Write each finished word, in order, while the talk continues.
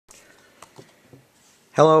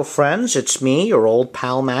Hello friends, it's me, your old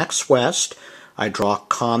pal Max West. I draw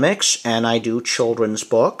comics and I do children's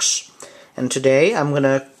books. And today I'm going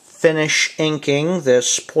to finish inking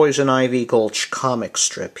this Poison Ivy Gulch comic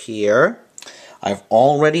strip here. I've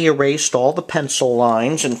already erased all the pencil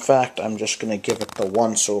lines. In fact, I'm just going to give it the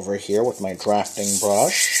once over here with my drafting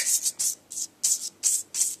brush.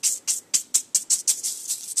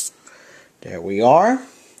 There we are.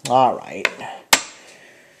 Alright.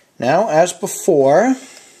 Now, as before, I'm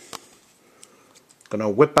going to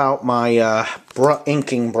whip out my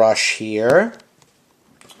inking brush here.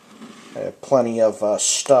 I have plenty of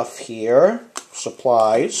stuff here,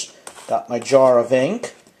 supplies. Got my jar of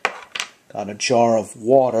ink. Got a jar of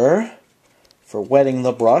water for wetting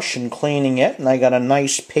the brush and cleaning it. And I got a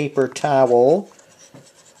nice paper towel.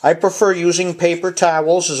 I prefer using paper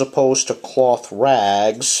towels as opposed to cloth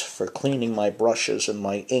rags for cleaning my brushes and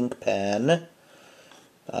my ink pen.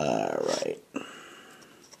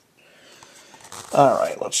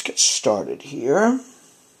 Alright, let's get started here.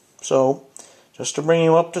 So, just to bring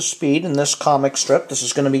you up to speed in this comic strip, this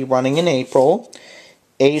is going to be running in April.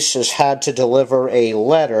 Ace has had to deliver a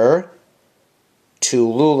letter to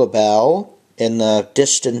Lulabelle in the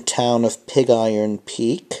distant town of Pig Iron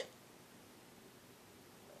Peak.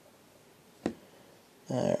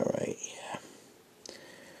 Alright,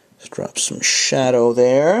 let's drop some shadow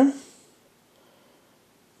there.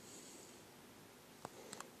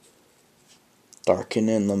 Darken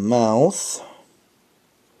in the mouth.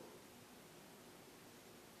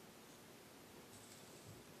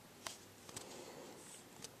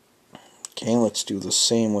 Okay, let's do the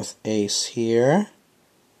same with Ace here.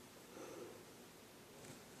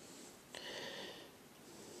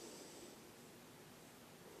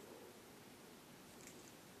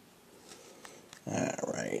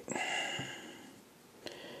 Alright.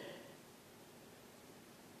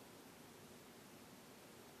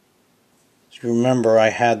 Remember, I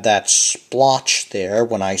had that splotch there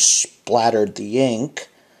when I splattered the ink.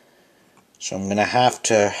 So I'm going to have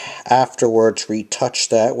to afterwards retouch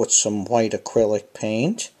that with some white acrylic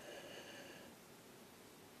paint.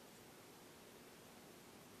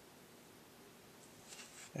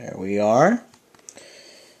 There we are.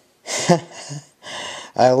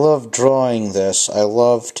 I love drawing this. I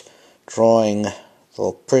loved drawing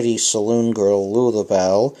the pretty saloon girl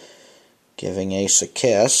Lulabelle giving Ace a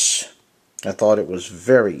kiss. I thought it was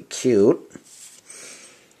very cute.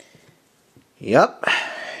 Yep.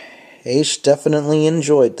 Ace definitely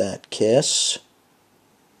enjoyed that kiss.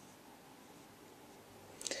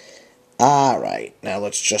 Alright, now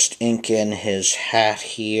let's just ink in his hat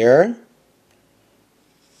here.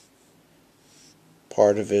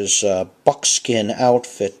 Part of his buckskin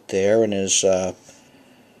outfit there and his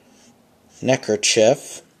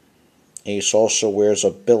neckerchief. Ace also wears a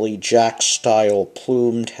Billy Jack style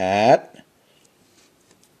plumed hat.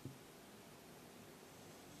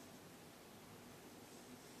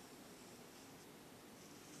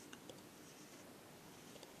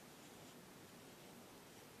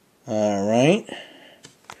 Alright,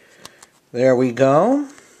 there we go.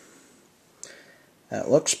 That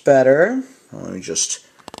looks better. Let me just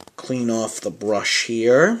clean off the brush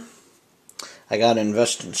here. I got to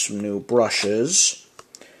invest in some new brushes.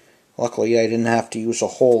 Luckily, I didn't have to use a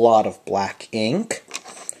whole lot of black ink.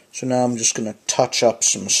 So now I'm just going to touch up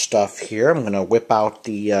some stuff here. I'm going to whip out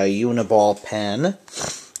the Uniball pen.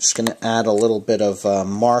 Just going to add a little bit of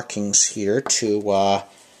markings here to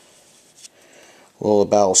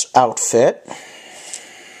Lulabelle's outfit.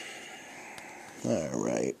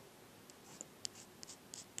 Alright.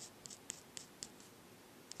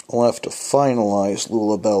 I'll have to finalize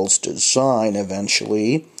Lulabelle's design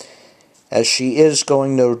eventually, as she is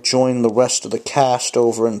going to join the rest of the cast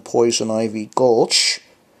over in Poison Ivy Gulch.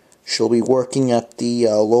 She'll be working at the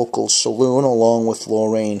local saloon along with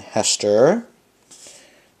Lorraine Hester.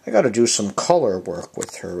 I got to do some color work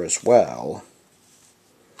with her as well.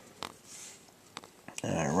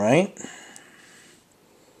 Alright.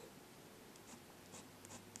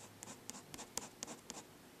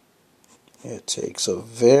 It takes a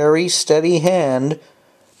very steady hand,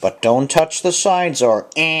 but don't touch the sides or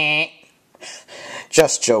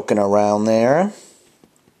just joking around there.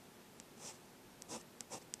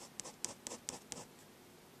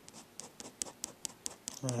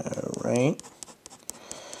 Alright.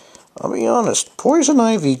 I'll be honest, Poison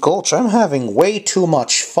Ivy Gulch, I'm having way too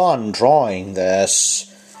much fun drawing this.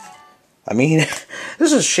 I mean,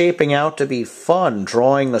 this is shaping out to be fun,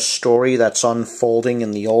 drawing a story that's unfolding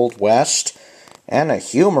in the Old West, and a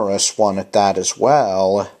humorous one at that as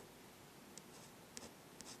well.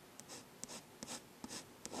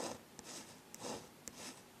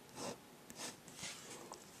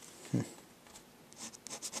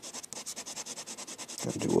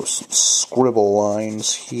 Do some scribble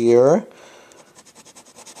lines here.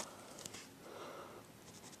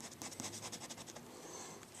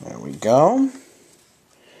 There we go.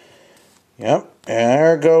 Yep,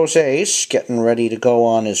 there goes Ace, getting ready to go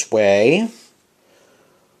on his way.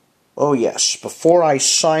 Oh yes, before I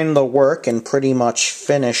sign the work and pretty much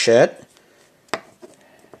finish it,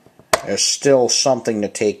 there's still something to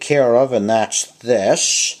take care of, and that's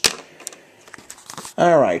this.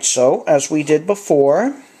 Alright, so as we did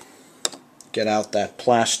before, get out that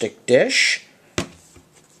plastic dish.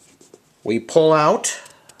 We pull out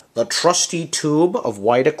the trusty tube of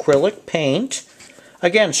white acrylic paint.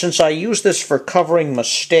 Again, since I use this for covering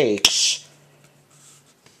mistakes,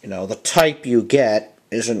 you know, the type you get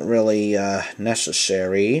isn't really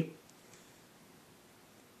necessary.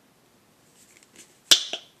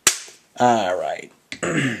 All right.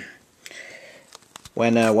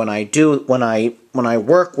 When I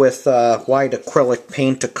work with white acrylic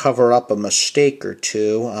paint to cover up a mistake or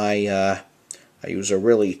two, I use a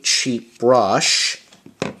really cheap brush.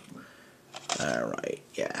 All right,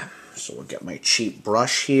 yeah. So we'll get my cheap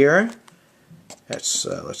brush here.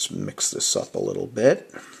 Let's mix this up a little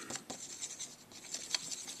bit.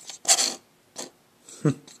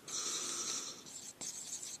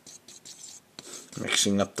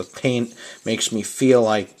 Mixing up the paint makes me feel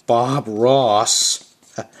like Bob Ross.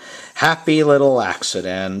 Happy little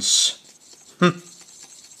accidents.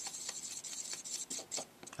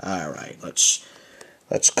 All right, let's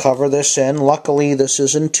cover this in. Luckily, this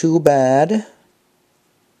isn't too bad.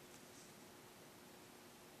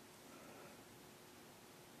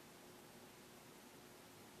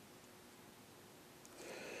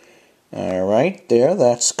 All right, there,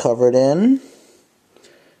 that's covered in.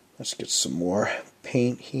 Let's get some more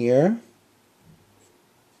paint here.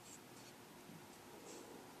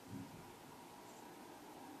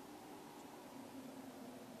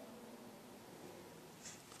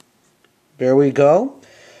 There we go.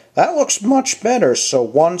 That looks much better. So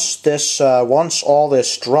once all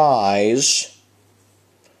this dries,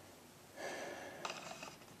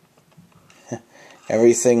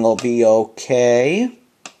 everything will be okay.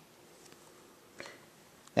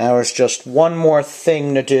 Now there's just one more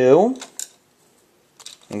thing to do,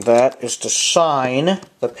 and that is to sign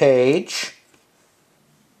the page.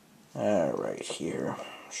 Right here.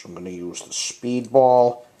 So I'm going to use the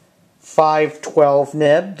Speedball 512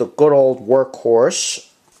 nib, the good old workhorse.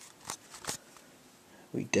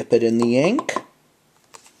 We dip it in the ink,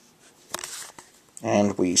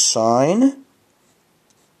 and we sign.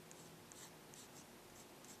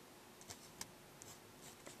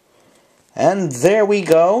 And there we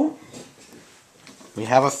go. We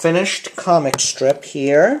have a finished comic strip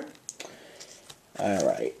here.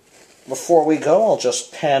 Alright. Before we go, I'll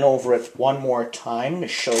just pan over it one more time to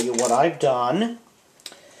show you what I've done.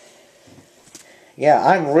 Yeah,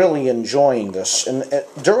 I'm really enjoying this. And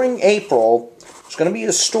during April, it's going to be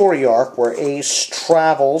a story arc where Ace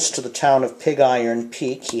travels to the town of Pig Iron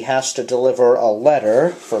Peak. He has to deliver a letter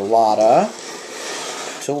for Lotta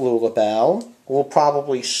to Lulabelle. We'll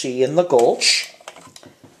probably see in the Gulch.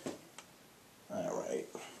 Alright,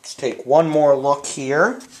 let's take one more look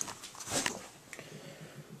here.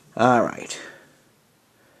 Alright.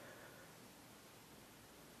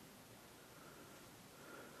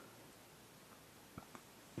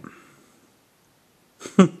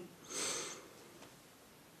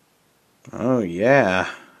 Oh yeah,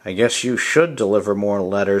 I guess you should deliver more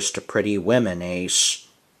letters to pretty women, Ace.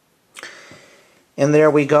 And there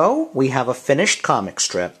we go. We have a finished comic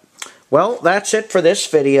strip. Well, that's it for this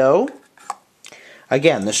video.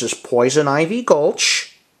 Again, this is Poison Ivy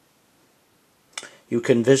Gulch. You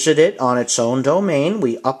can visit it on its own domain.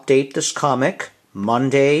 We update this comic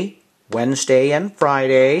Monday, Wednesday, and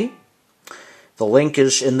Friday. The link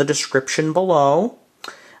is in the description below.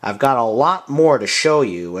 I've got a lot more to show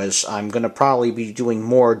you, as I'm going to probably be doing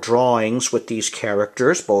more drawings with these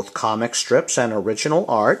characters, both comic strips and original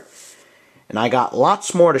art. And I got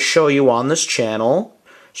lots more to show you on this channel.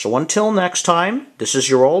 So until next time, this is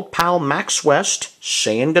your old pal Max West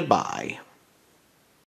saying goodbye.